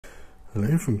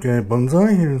Hello from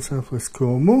Bonsai here in southwest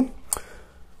Cornwall.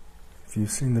 If you've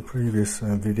seen the previous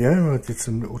video, I did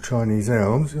some little Chinese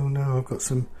elms. You'll know I've got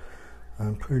some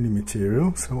pruning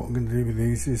material. So what I'm going to do with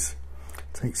these is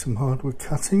take some hardwood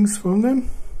cuttings from them.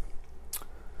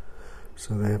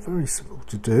 So they're very simple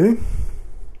to do.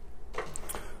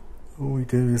 All we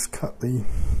do is cut the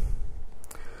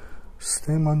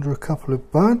stem under a couple of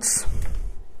buds,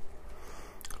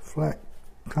 flat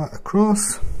cut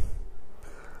across,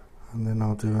 and then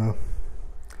I'll do a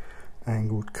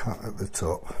angled cut at the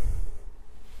top.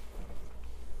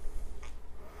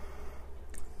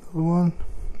 Another one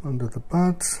under the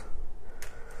buds.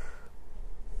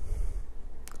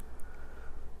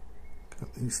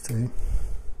 Cut these two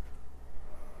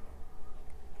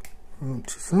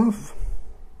branches off.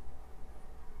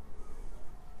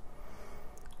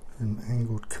 An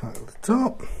angled cut at the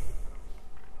top.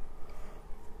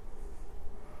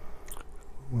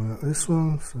 Work this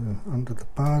one, so under the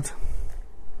bud,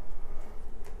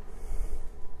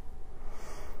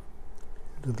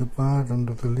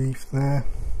 under the leaf there.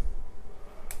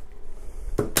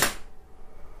 Just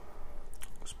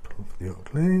pull off the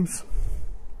old leaves.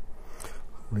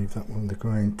 Leave that one the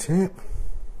grain tip.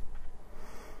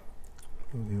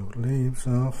 Pull the old leaves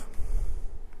off.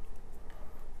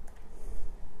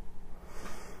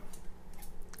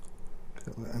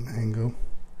 Get that an angle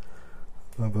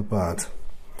of a bud.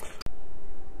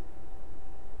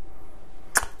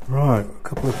 Right, a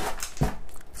couple of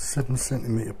 7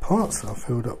 centimetre pots that I've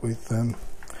filled up with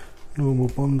normal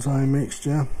bonsai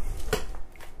mixture.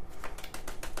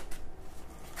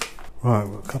 Right,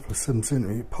 we've got a couple of 7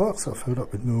 centimetre pots that I've filled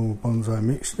up with normal bonsai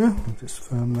mixture. I'll just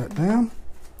firm that down.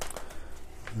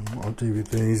 And what I'll do with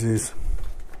these is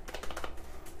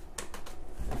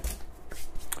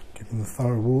give them a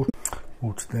thorough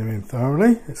water them in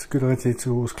thoroughly. It's a good idea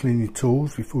to always clean your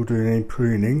tools before doing any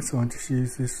pruning, so I just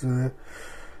use this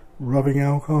rubbing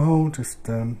alcohol, just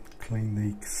clean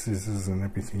the scissors and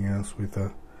everything else with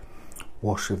a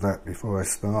wash of that before I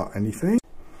start anything.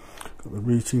 Got the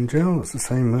rooting gel, that's the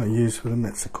same that I use for the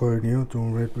Mexiconia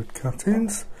Dawn Redwood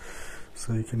cuttings.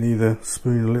 So you can either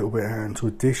spoon a little bit out into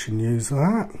a dish and use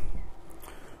that,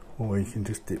 or you can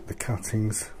just dip the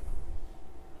cuttings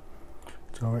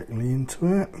directly into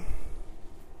it.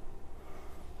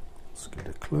 Let's get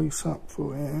a close up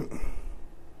for it.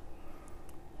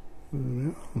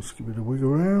 Let's give it a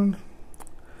wiggle round.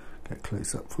 Get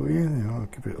close up for you. There, I'll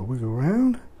give it a wiggle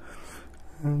round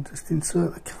and just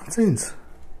insert the cuttings.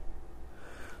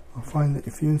 I find that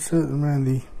if you insert them around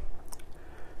the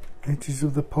edges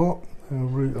of the pot, they'll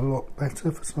root a lot better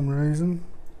for some reason.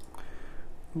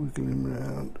 Wiggle them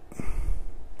round,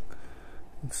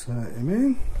 insert them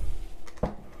in.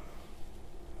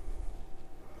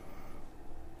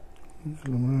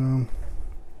 Wiggle them around.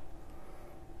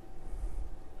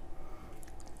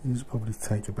 These will probably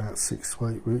take about 6 to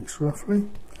 8 weeks roughly.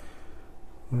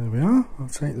 There we are. I'll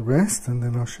take the rest and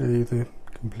then I'll show you the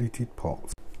completed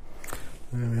pots.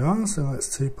 There we are. So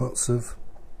that's 2 pots of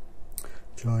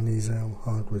Chinese elm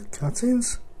hardwood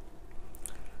cuttings.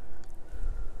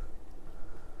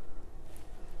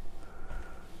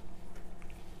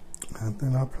 And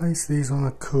then I'll place these on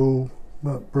a cool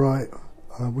but bright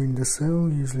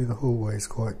windowsill. Usually the hallway is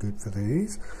quite good for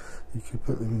these. You could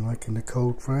put them like in a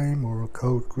cold frame or a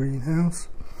cold greenhouse,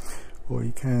 or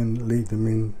you can leave them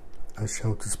in a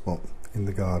shelter spot in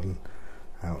the garden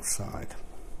outside.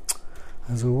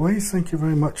 As always, thank you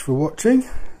very much for watching,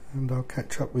 and I'll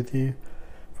catch up with you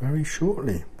very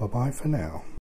shortly. Bye bye for now.